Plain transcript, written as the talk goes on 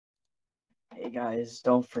guys,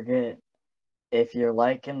 don't forget, if you're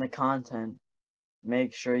liking the content,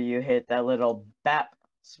 make sure you hit that little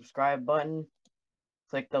subscribe button,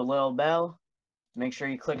 click the little bell, make sure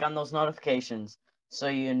you click on those notifications so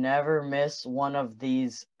you never miss one of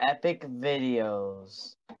these epic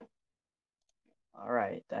videos.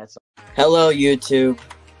 Alright, that's all. Hello, YouTube.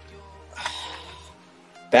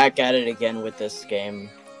 Back at it again with this game.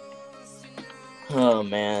 Oh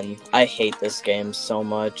man, I hate this game so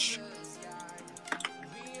much.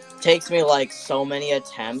 Takes me like so many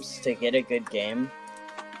attempts to get a good game.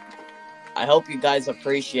 I hope you guys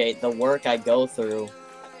appreciate the work I go through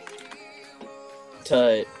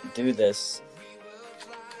to do this.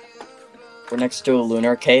 We're next to a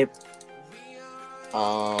lunar cape.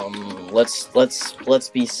 Let's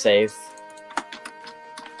be safe.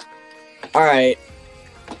 Alright.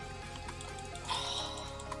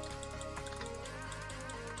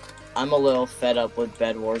 I'm a little fed up with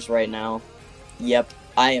Bedwars right now. Yep,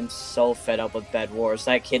 I am so fed up with Bedwars.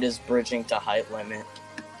 That kid is bridging to height limit.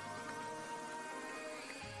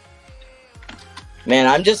 Man,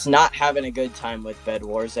 I'm just not having a good time with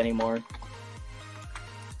Bedwars anymore.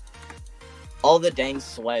 All the dang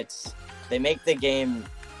sweats. They make the game...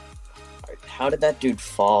 How did that dude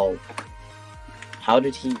fall? How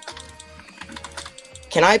did he...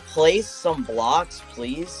 Can I place some blocks,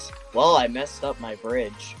 please? Well, I messed up my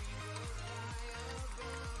bridge.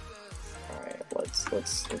 Alright,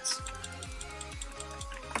 let's...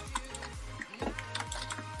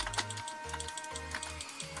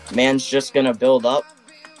 Man's just gonna build up.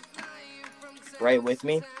 Right with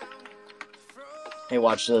me. Hey,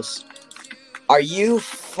 watch this. Are you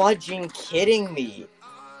fudging kidding me?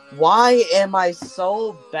 Why am I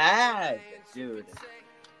so bad, dude?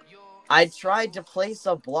 I tried to place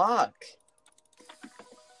a block.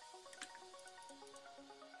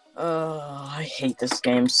 I hate this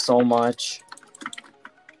game so much.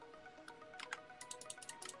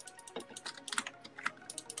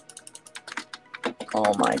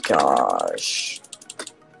 Oh my gosh.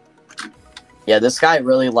 Yeah, this guy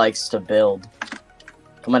really likes to build.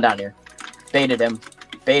 Come on down here. Baited him.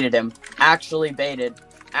 Baited him. Actually baited.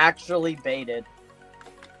 Actually baited.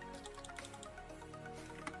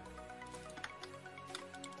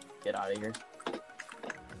 Get out of here.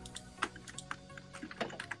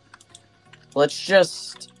 Let's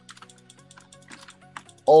just...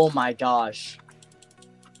 Oh my gosh.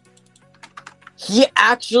 He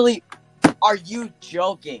actually... Are you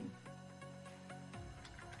joking?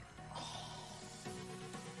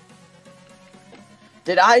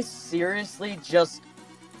 Did I seriously just...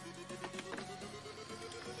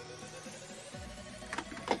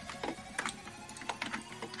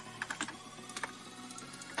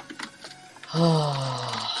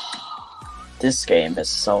 This game is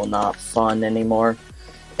so not fun anymore.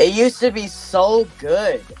 It used to be so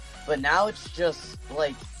good, but now it's just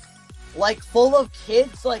like full of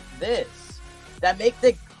kids like this that make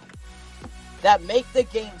the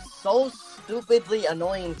game so stupidly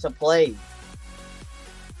annoying to play.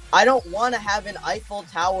 I don't want to have an Eiffel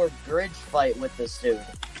Tower bridge fight with this dude.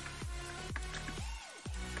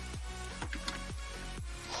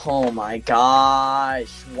 Oh my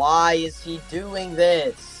gosh, why is he doing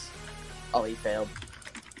this? Oh, he failed.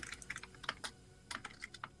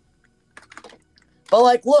 But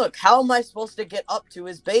like, look, how am I supposed to get up to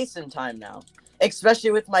his base in time now?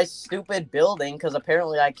 Especially with my stupid building, because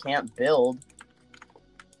apparently I can't build.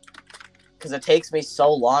 Because it takes me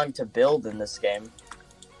so long to build in this game.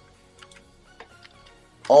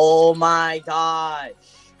 Oh my gosh.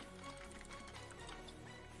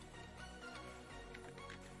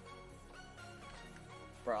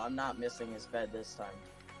 Bro, I'm not missing his bed this time.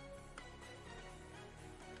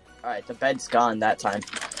 Alright, the bed's gone that time.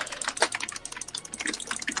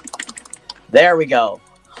 There we go.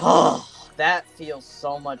 Oh, that feels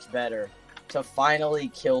so much better. To finally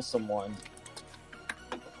kill someone.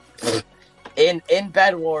 In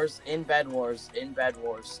Bedwars,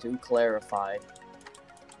 to clarify.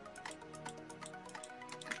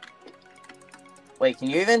 Wait, can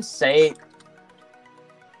you even say...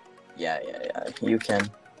 Yeah, you can.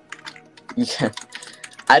 You can.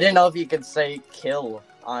 I didn't know if you could say kill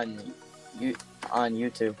on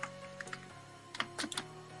YouTube.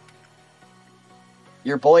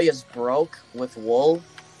 Your boy is broke with wool.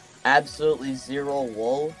 Absolutely zero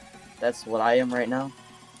wool. That's what I am right now.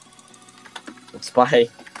 It's by...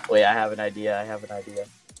 Wait, I have an idea.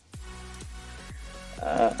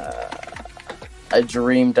 A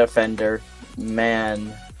dream defender.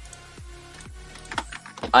 Man.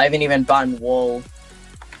 I haven't even bought wool.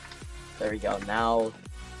 There we go.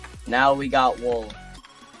 Now we got wool.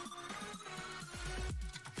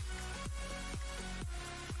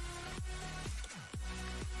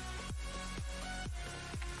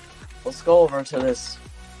 let's go over to this.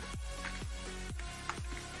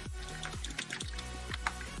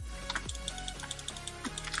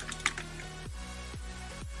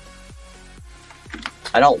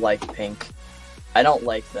 I don't like pink. I don't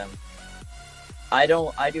like them. I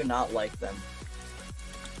do not like them.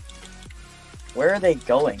 Where are they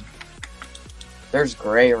going? There's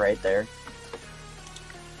gray right there.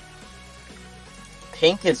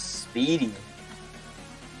 Pink is speedy.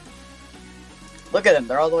 Look at them,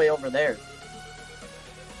 they're all the way over there.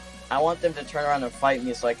 I want them to turn around and fight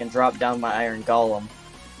me so I can drop down my iron golem.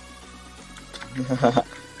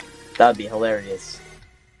 That'd be hilarious.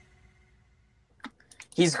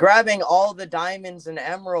 He's grabbing all the diamonds and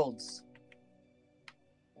emeralds.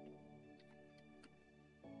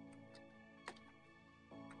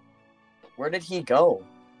 Where did he go?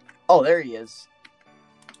 Oh, there he is.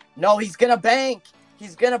 No, he's gonna bank!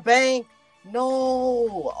 He's gonna bank!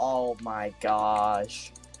 No! Oh my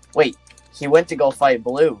gosh. Wait, he went to go fight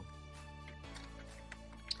Blue.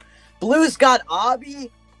 Blue's got Obby?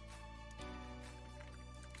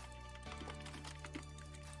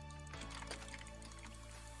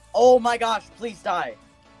 Oh my gosh, please die.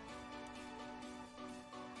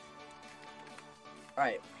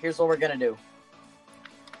 Alright, here's what we're gonna do.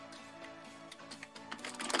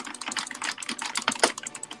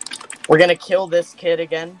 We're gonna kill this kid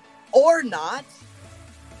again. Or not.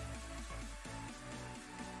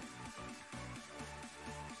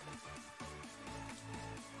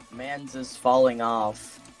 Man's is falling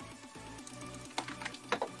off.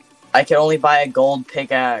 I can only buy a gold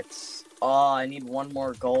pickaxe. Oh, I need one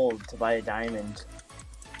more gold to buy a diamond.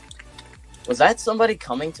 Was that somebody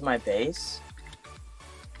coming to my base?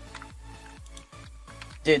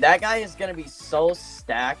 Dude, that guy is gonna be so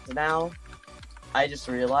stacked now. I just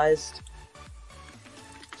realized.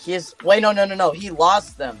 He is... Wait, no. He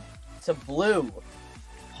lost them to Blue.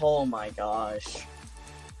 Oh my gosh.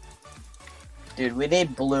 Dude, we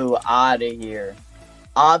need Blue out of here.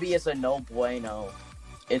 Obby is a no bueno.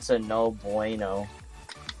 It's a no bueno.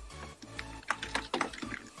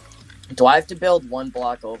 Do I have to build one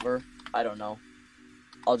block over? I don't know.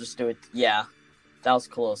 I'll just do it. Yeah, that was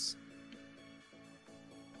close.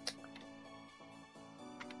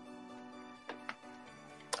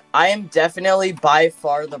 I am definitely by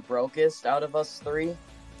far the brokest out of us three.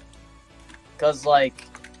 Because, like,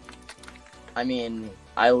 I mean,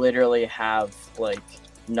 I literally have, like,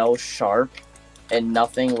 no sharp and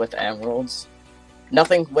nothing with emeralds.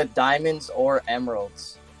 Nothing with diamonds or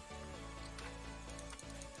emeralds.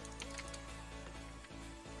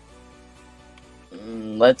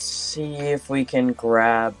 Let's see if we can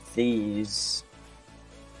grab these.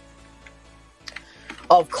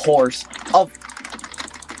 Of course.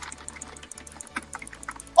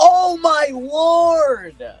 Oh my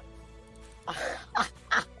lord!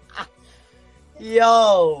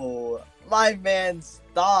 Yo! My man's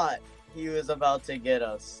thought he was about to get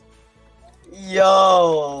us.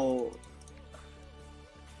 Yo!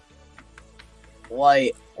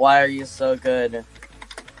 Why are you so good?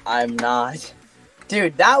 I'm not.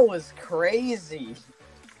 Dude, that was crazy.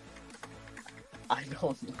 I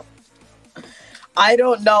don't know. I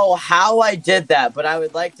don't know how I did that, but I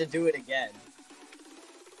would like to do it again.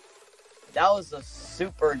 That was a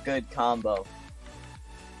super good combo.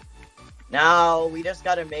 Now, we just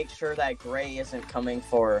gotta make sure that gray isn't coming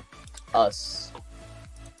for us.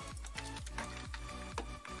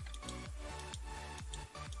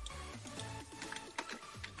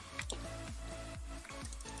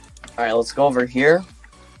 Alright, let's go over here.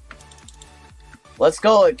 Let's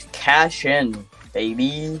go cash in,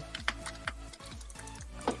 baby.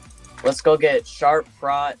 Let's go get sharp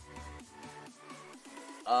prot.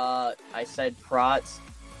 I said prots.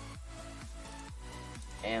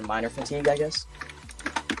 And minor fatigue, I guess.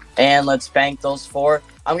 And let's bank those 4.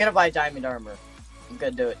 I'm gonna buy diamond armor. I'm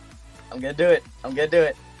gonna do it. I'm gonna do it. I'm gonna do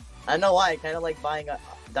it. I don't know why. I kind of like buying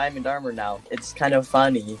diamond armor now. It's kind of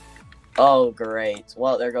funny. Oh, great.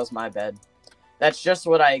 Well, there goes my bed. That's just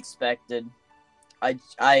what I expected.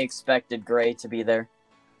 I expected gray to be there.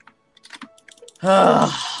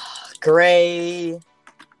 Gray.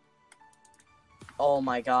 Oh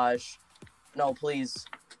my gosh. No, please.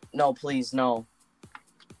 No, please, no.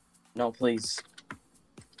 No, please.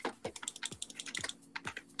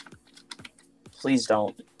 Please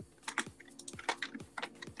don't.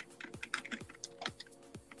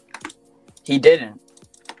 He didn't.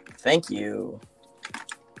 Thank you.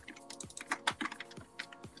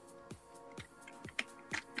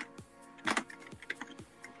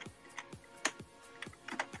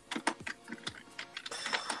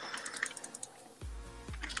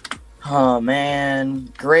 Oh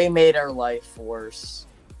man, gray made our life worse.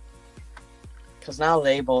 Because now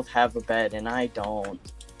they both have a bed and I don't.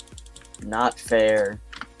 Not fair.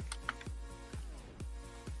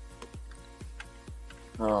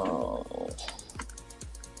 Oh.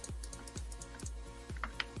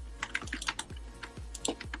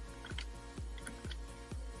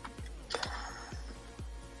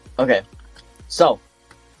 Okay. So.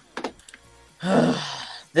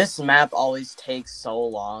 This map always takes so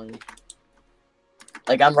long.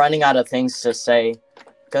 Like, I'm running out of things to say.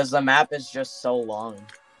 Because the map is just so long.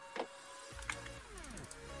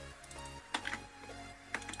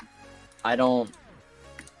 I don't...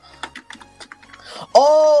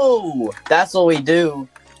 Oh! That's what we do.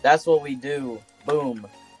 That's what we do. Boom.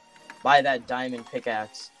 Buy that diamond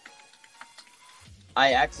pickaxe.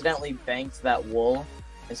 I accidentally banked that wool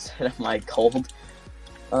instead of my gold.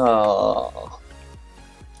 Oh.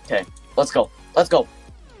 Okay, let's go. Let's go.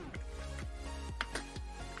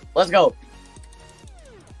 Let's go.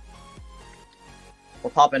 We're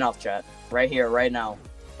popping off, chat. Right here, right now.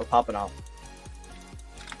 We're popping off.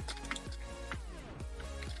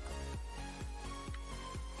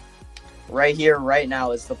 Right here, right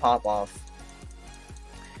now is the pop off.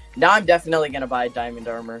 Now I'm definitely gonna buy diamond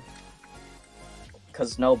armor.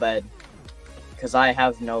 Cause no bed. Cause I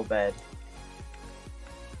have no bed.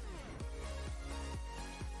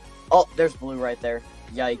 Oh, there's blue right there.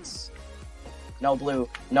 Yikes. No blue.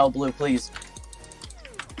 No blue, please.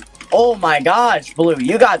 Oh my gosh, blue.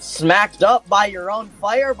 You got smacked up by your own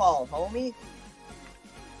fireball, homie.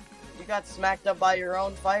 You got smacked up by your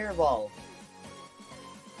own fireball.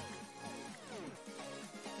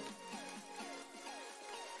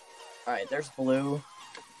 Alright, there's blue.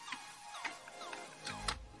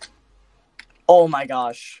 Oh my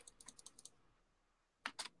gosh.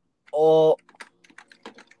 Oh.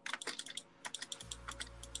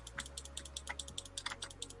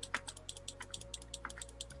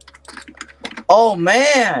 Oh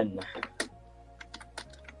man.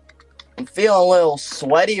 I'm feeling a little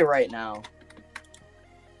sweaty right now.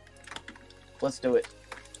 Let's do it.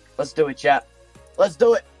 Let's do it, chat. Let's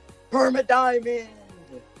do it. Perma diamond.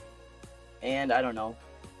 And I don't know.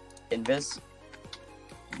 Invis.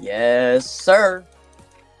 Yes, sir.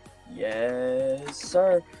 Yes,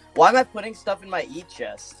 sir. Why am I putting stuff in my eat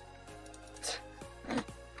chest?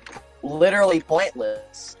 Literally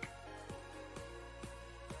pointless.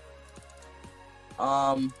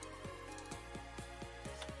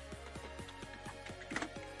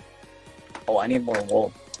 Oh, I need more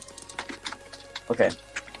wool. Okay.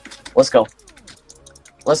 Let's go.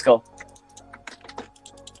 Let's go.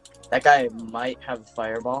 That guy might have a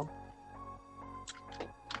fireball.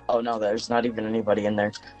 Oh no, there's not even anybody in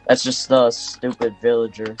there. That's just the stupid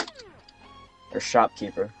villager. Or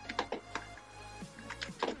shopkeeper.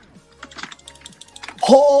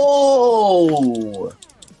 Oh!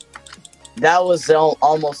 That was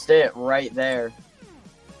almost it right there.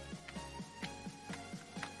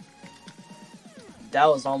 That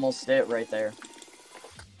was almost it right there.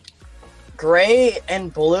 Gray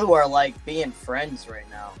and blue are like being friends right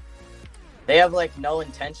now. They have like no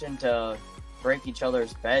intention to break each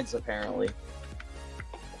other's beds apparently.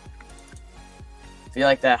 I feel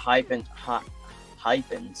like that hypens. I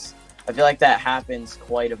feel like that happens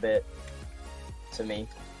quite a bit to me.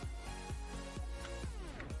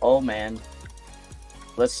 Oh man.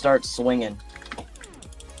 Let's start swinging.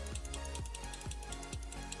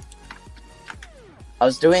 I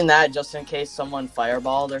was doing that just in case someone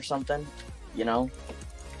fireballed or something. You know?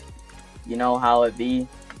 You know how it be.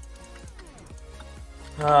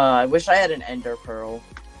 I wish I had an ender pearl.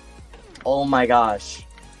 Oh my gosh.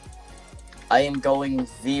 I am going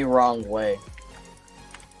the wrong way.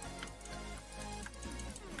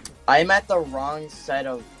 I'm at the wrong set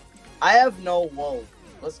of... I have no wool.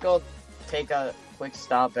 Let's go take a quick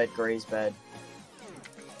stop at Gray's bed.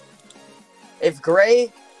 If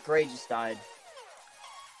Gray just died.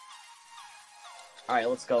 Alright,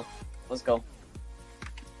 let's go. Let's go.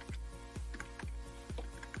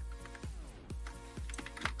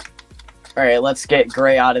 Alright, let's get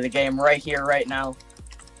Gray out of the game right here, right now.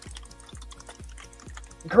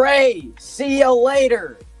 Gray! See you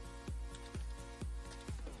later!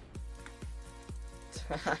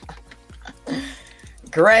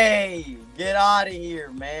 Gray! Get out of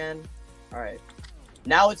here, man. Alright.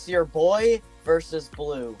 Now it's your boy versus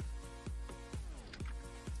blue.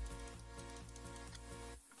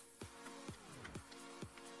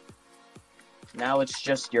 Now it's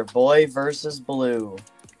just your boy versus blue.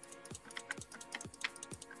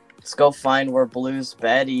 Let's go find where blue's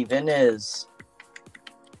bed even is.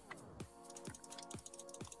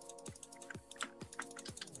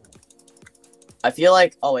 I feel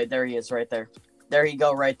like... Oh, wait, there he is right there. There he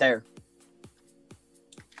go right there.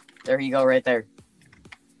 There you go, right there.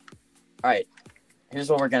 Alright. Here's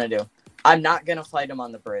what we're gonna do. I'm not gonna fight him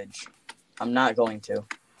on the bridge. I'm not going to.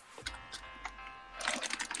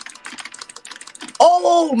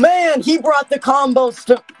 Oh, man! He brought the combos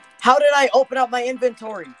to... How did I open up my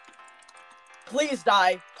inventory? Please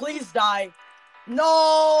die. Please die.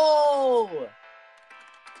 No!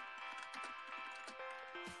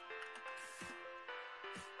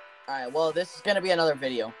 Alright, well, this is gonna be another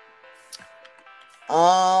video.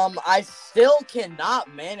 I still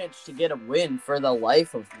cannot manage to get a win for the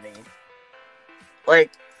life of me.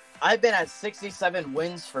 Like, I've been at 67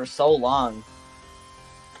 wins for so long.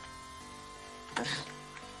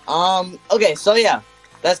 Okay, so yeah,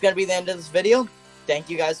 that's gonna be the end of this video. Thank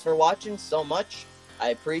you guys for watching so much. I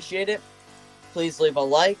appreciate it. Please leave a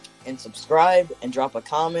like and subscribe and drop a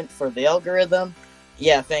comment for the algorithm.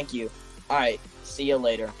 Yeah, thank you. Alright, see you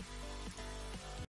later.